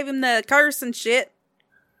and gave him the curse and shit.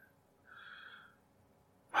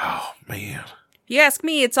 Oh, man. You ask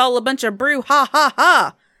me, it's all a bunch of brew ha ha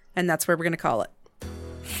ha. And that's where we're going to call it.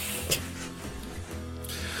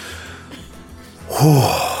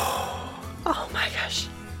 Oh my gosh.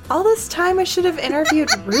 All this time I should have interviewed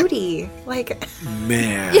Rudy. Like,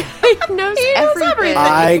 Man. He knows everything.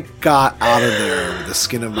 I got out of there with the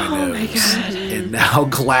skin of my nose. my God. And now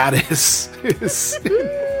Gladys is...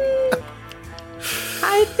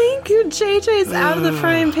 I think JJ's out of the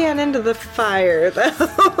frying pan into the fire,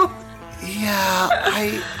 though. Yeah,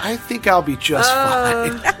 I think I'll be just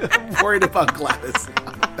fine. I'm worried about Gladys.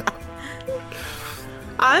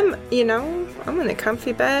 I'm in a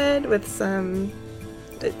comfy bed with some...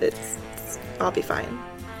 I'll be fine.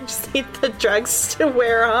 I just need the drugs to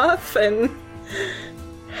wear off and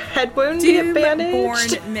head wound to get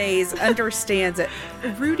bandaged. Born Maze understands it.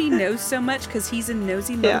 Rudy knows so much because he's a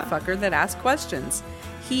nosy motherfucker that asks questions.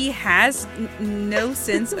 He has no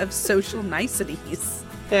sense of social niceties.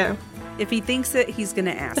 Yeah. If he thinks it, he's going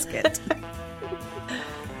to ask it.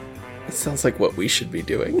 It sounds like what we should be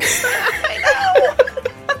doing.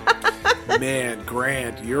 Man,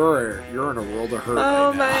 Grant, you're in a world of hurt. Oh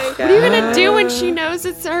right my now. god. What are you gonna do when she knows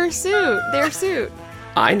it's her suit? Their suit.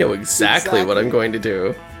 I know exactly what I'm going to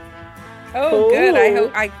do. Oh,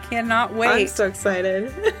 good. I cannot wait. I'm so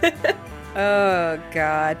excited. Oh,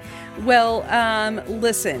 God. Well,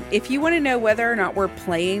 listen, if you want to know whether or not we're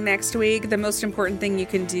playing next week, the most important thing you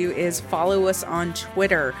can do is follow us on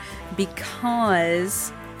Twitter,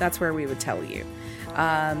 because that's where we would tell you.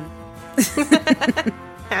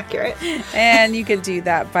 Accurate. And you can do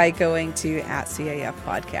that by going to @CAF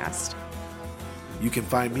Podcast. You can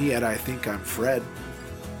find me at I Think I'm Fred.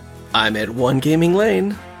 I'm at One Gaming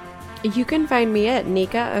Lane. You can find me at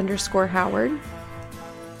Nika_Howard.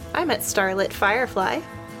 I'm at Starlit Firefly.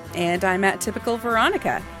 And I'm at Typical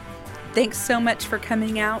Veronica. Thanks so much for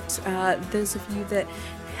coming out. Those of you that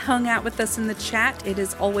hung out with us in the chat, it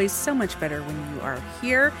is always so much better when you are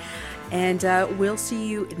here. And we'll see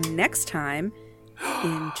you next time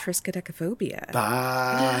in Triskaidekaphobia.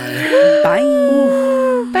 Bye. Bye.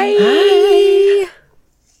 Bye.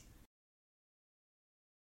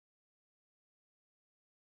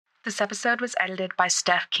 This episode was edited by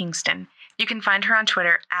Steph Kingston. You can find her on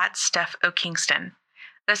Twitter at StephOKingston.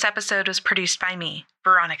 This episode was produced by me,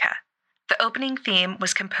 Veronica. The opening theme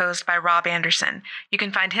was composed by Rob Anderson. You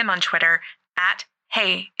can find him on Twitter at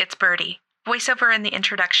HeyIt'sBirdie. Voiceover in the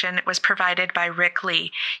introduction was provided by Rick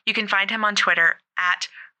Lee. You can find him on Twitter at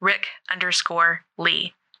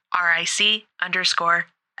Rick_Lee. RIC_LEA.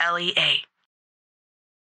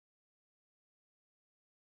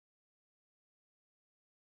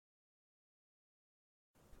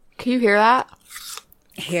 Can you hear that?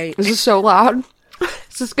 Hey, This is so loud.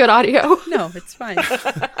 Is this good audio? no, it's fine.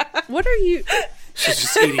 What are you? She's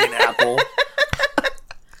just eating an apple.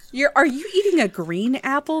 Are you eating a green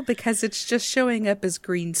apple? Because it's just showing up as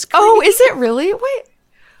green screen. Oh, is it really? Wait,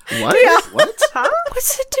 What? What?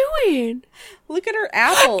 what's it doing? Look at her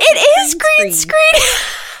apple. It is green screen.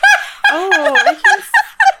 Oh, I can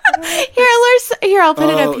Here, I'll put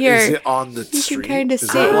it up here. Is it on the You street? can kind of Is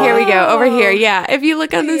see that it. why? Here we go. Over here. Yeah. If you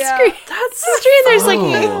look on the screen, that's the screen. There's like,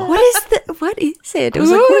 what is it? I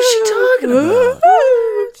was like, what is she talking about?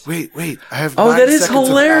 Wait. I have Oh, 9 that is seconds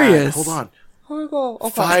of ad. hilarious. Hold on.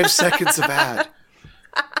 5 seconds of ad.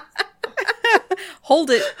 Hold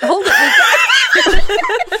it.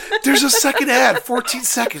 There's a second ad. 14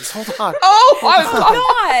 seconds. Hold on. Oh my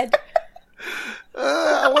God.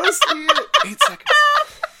 I want to see it. 8 seconds.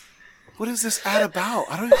 What is this ad about?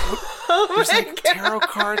 I don't even... There's like tarot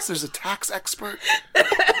cards. There's a tax expert.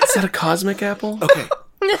 Is that a cosmic apple? Okay.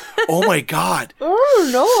 Oh my God. Oh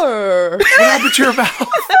no! What happened to your mouth?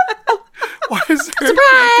 Why is there...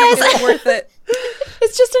 Surprise! It's worth it.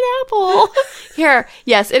 It's just an apple. Here,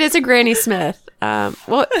 yes, it is a Granny Smith.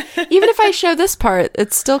 Well, even if I show this part,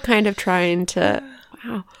 it's still kind of trying to.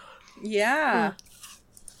 Wow. Yeah.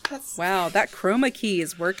 Wow, that chroma key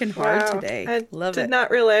is working hard today. I Love it. did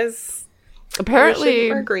not realize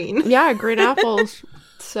Apparently, are green. Yeah, green apples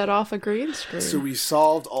set off a green screen. So we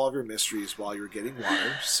solved all of your mysteries while you were getting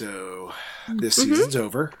water. So this season's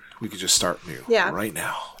over. We could just start new. Right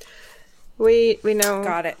now. We know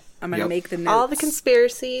Got it. I'm gonna make the notes. all the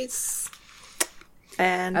conspiracies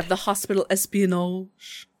and of the hospital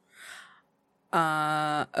espionage.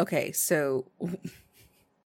 Okay, so